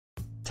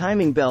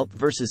Timing belt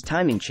versus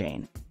timing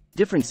chain.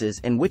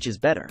 Differences and which is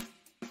better.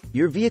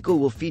 Your vehicle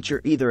will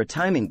feature either a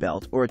timing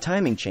belt or a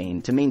timing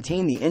chain to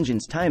maintain the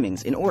engine's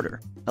timings in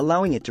order,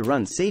 allowing it to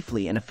run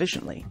safely and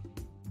efficiently.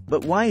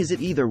 But why is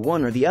it either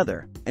one or the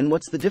other, and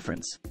what's the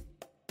difference?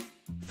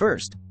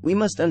 First, we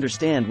must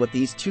understand what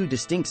these two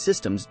distinct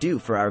systems do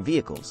for our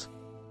vehicles.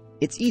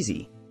 It's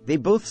easy, they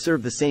both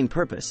serve the same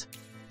purpose.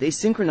 They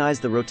synchronize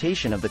the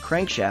rotation of the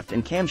crankshaft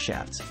and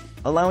camshafts,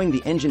 allowing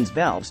the engine's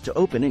valves to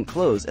open and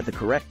close at the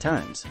correct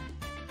times.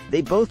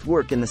 They both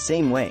work in the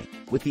same way,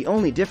 with the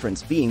only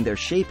difference being their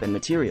shape and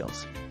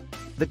materials.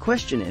 The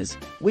question is,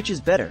 which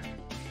is better?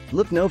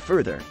 Look no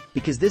further,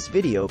 because this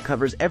video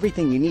covers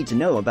everything you need to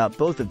know about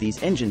both of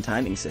these engine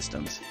timing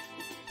systems.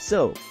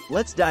 So,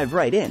 let's dive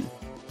right in.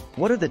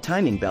 What are the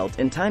timing belt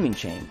and timing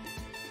chain?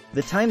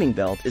 The timing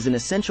belt is an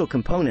essential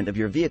component of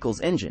your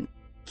vehicle's engine,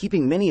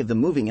 keeping many of the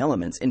moving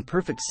elements in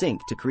perfect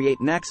sync to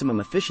create maximum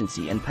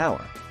efficiency and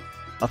power.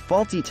 A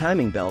faulty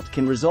timing belt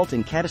can result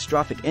in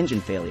catastrophic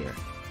engine failure,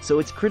 so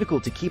it's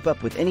critical to keep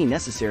up with any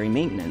necessary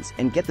maintenance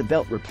and get the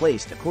belt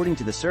replaced according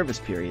to the service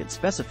period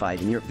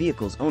specified in your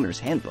vehicle's owner's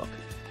handbook.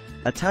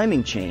 A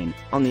timing chain,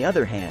 on the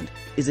other hand,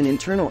 is an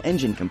internal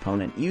engine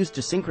component used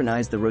to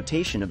synchronize the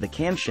rotation of the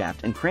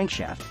camshaft and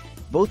crankshaft,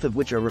 both of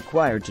which are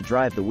required to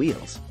drive the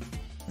wheels.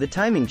 The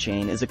timing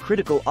chain is a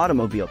critical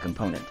automobile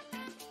component.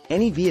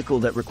 Any vehicle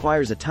that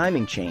requires a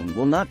timing chain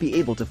will not be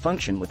able to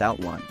function without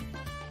one.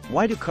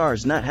 Why do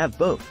cars not have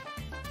both?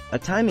 A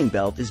timing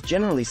belt is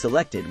generally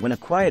selected when a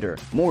quieter,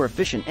 more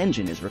efficient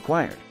engine is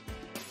required.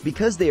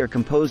 Because they are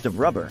composed of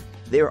rubber,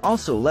 they are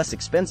also less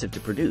expensive to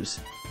produce,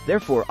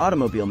 therefore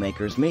automobile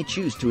makers may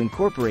choose to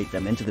incorporate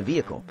them into the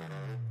vehicle.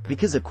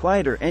 Because a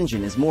quieter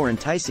engine is more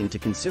enticing to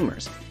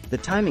consumers, the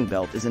timing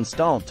belt is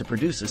installed to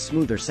produce a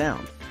smoother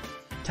sound.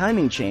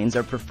 Timing chains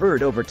are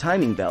preferred over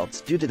timing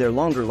belts due to their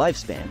longer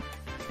lifespan.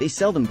 They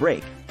seldom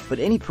break, but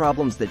any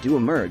problems that do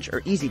emerge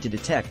are easy to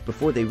detect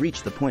before they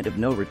reach the point of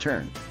no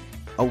return.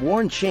 A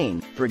worn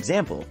chain, for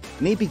example,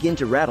 may begin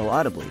to rattle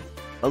audibly,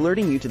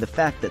 alerting you to the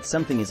fact that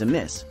something is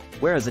amiss,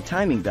 whereas a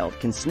timing belt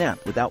can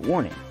snap without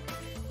warning.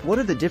 What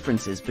are the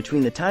differences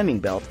between the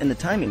timing belt and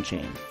the timing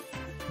chain?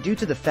 Due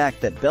to the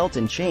fact that belt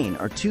and chain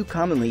are two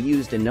commonly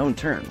used and known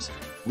terms,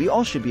 we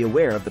all should be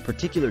aware of the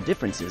particular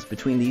differences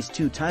between these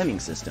two timing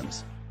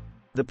systems.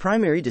 The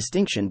primary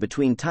distinction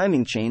between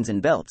timing chains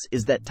and belts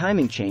is that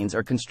timing chains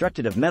are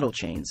constructed of metal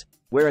chains,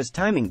 whereas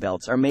timing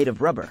belts are made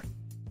of rubber.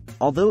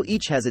 Although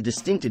each has a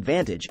distinct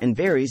advantage and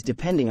varies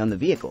depending on the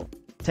vehicle,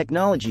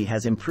 technology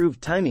has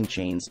improved timing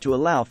chains to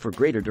allow for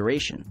greater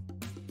duration.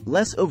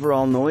 Less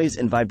overall noise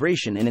and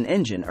vibration in an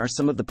engine are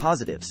some of the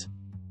positives.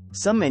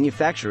 Some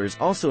manufacturers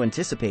also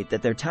anticipate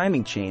that their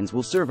timing chains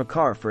will serve a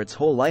car for its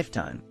whole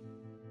lifetime.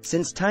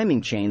 Since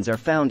timing chains are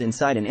found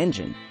inside an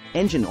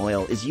engine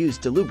oil is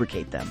used to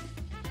lubricate them.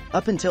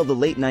 Up until the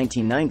late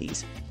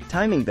 1990s,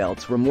 timing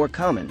belts were more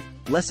common,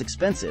 less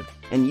expensive,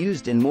 and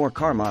used in more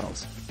car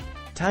models.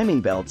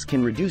 Timing belts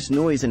can reduce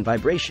noise and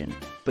vibration,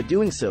 but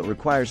doing so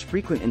requires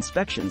frequent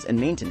inspections and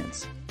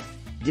maintenance.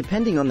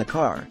 Depending on the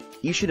car,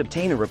 you should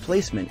obtain a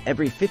replacement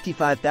every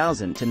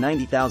 55,000 to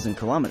 90,000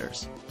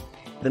 kilometers.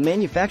 The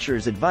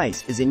manufacturer's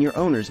advice is in your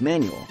owner's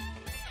manual.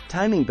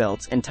 Timing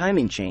belts and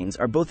timing chains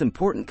are both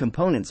important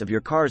components of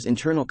your car's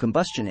internal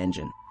combustion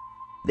engine.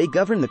 They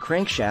govern the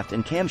crankshaft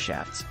and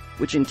camshafts,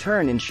 which in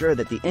turn ensure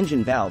that the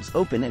engine valves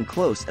open and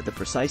close at the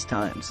precise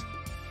times.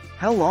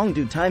 How long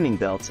do timing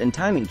belts and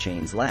timing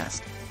chains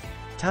last?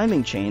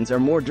 Timing chains are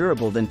more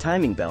durable than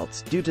timing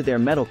belts due to their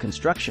metal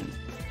construction.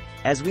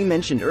 As we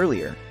mentioned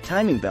earlier,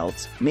 timing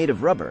belts, made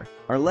of rubber,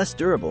 are less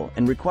durable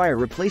and require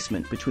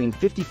replacement between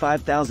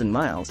 55,000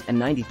 miles and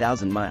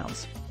 90,000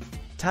 miles.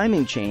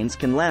 Timing chains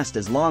can last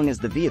as long as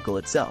the vehicle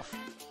itself.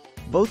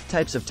 Both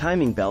types of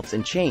timing belts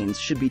and chains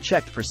should be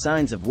checked for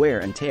signs of wear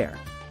and tear.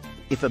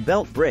 If a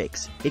belt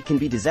breaks, it can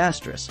be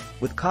disastrous,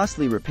 with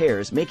costly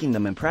repairs making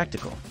them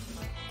impractical.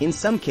 In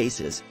some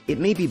cases, it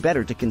may be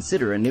better to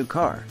consider a new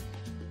car.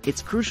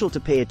 It's crucial to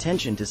pay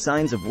attention to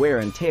signs of wear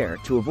and tear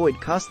to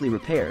avoid costly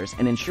repairs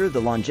and ensure the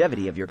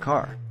longevity of your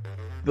car.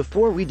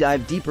 Before we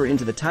dive deeper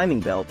into the timing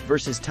belt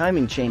versus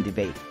timing chain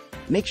debate,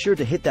 make sure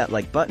to hit that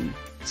like button,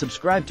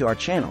 subscribe to our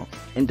channel,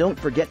 and don't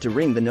forget to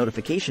ring the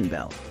notification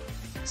bell.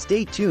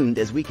 Stay tuned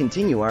as we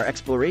continue our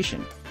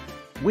exploration.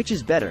 Which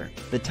is better,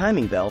 the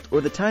timing belt or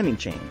the timing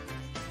chain?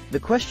 The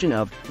question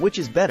of which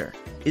is better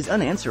is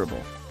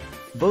unanswerable.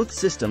 Both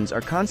systems are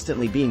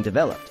constantly being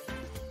developed.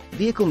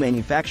 Vehicle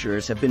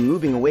manufacturers have been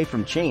moving away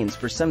from chains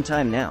for some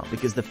time now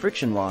because the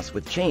friction loss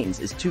with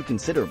chains is too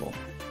considerable.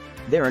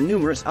 There are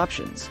numerous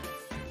options.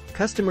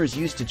 Customers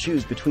used to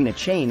choose between a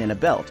chain and a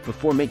belt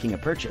before making a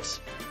purchase.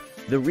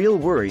 The real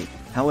worry,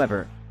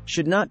 however,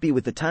 should not be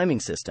with the timing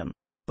system,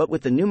 but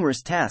with the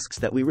numerous tasks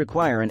that we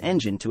require an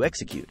engine to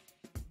execute.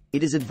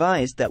 It is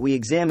advised that we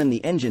examine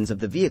the engines of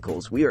the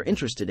vehicles we are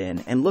interested in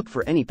and look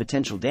for any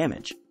potential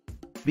damage.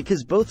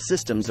 Because both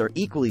systems are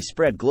equally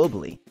spread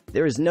globally,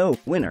 there is no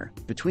winner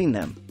between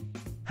them.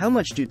 How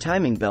much do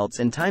timing belts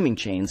and timing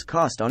chains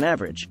cost on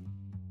average?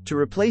 To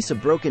replace a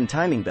broken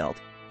timing belt,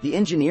 the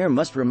engineer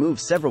must remove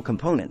several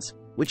components,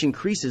 which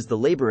increases the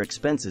labor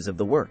expenses of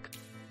the work.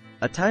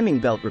 A timing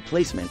belt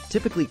replacement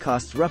typically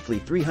costs roughly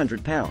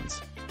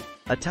 £300.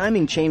 A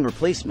timing chain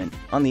replacement,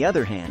 on the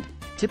other hand,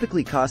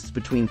 typically costs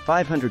between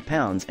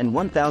 £500 and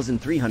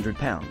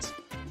 £1,300.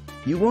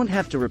 You won't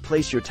have to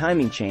replace your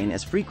timing chain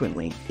as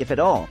frequently, if at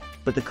all,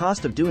 but the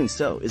cost of doing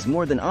so is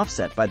more than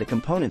offset by the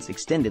component's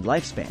extended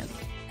lifespan.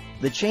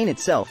 The chain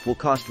itself will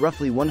cost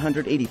roughly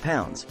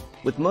 £180,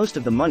 with most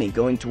of the money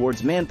going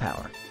towards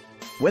manpower.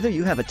 Whether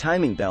you have a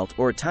timing belt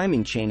or a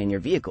timing chain in your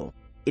vehicle,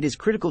 it is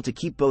critical to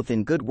keep both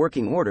in good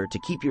working order to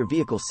keep your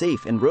vehicle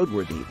safe and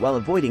roadworthy while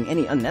avoiding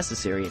any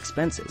unnecessary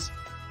expenses.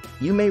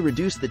 You may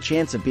reduce the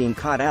chance of being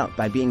caught out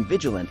by being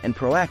vigilant and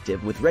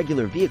proactive with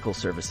regular vehicle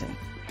servicing.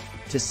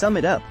 To sum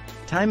it up,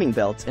 timing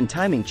belts and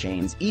timing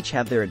chains each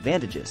have their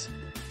advantages.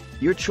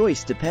 Your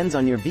choice depends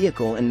on your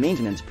vehicle and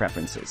maintenance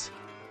preferences.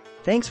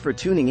 Thanks for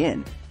tuning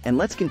in, and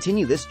let's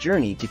continue this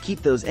journey to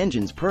keep those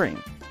engines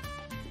purring.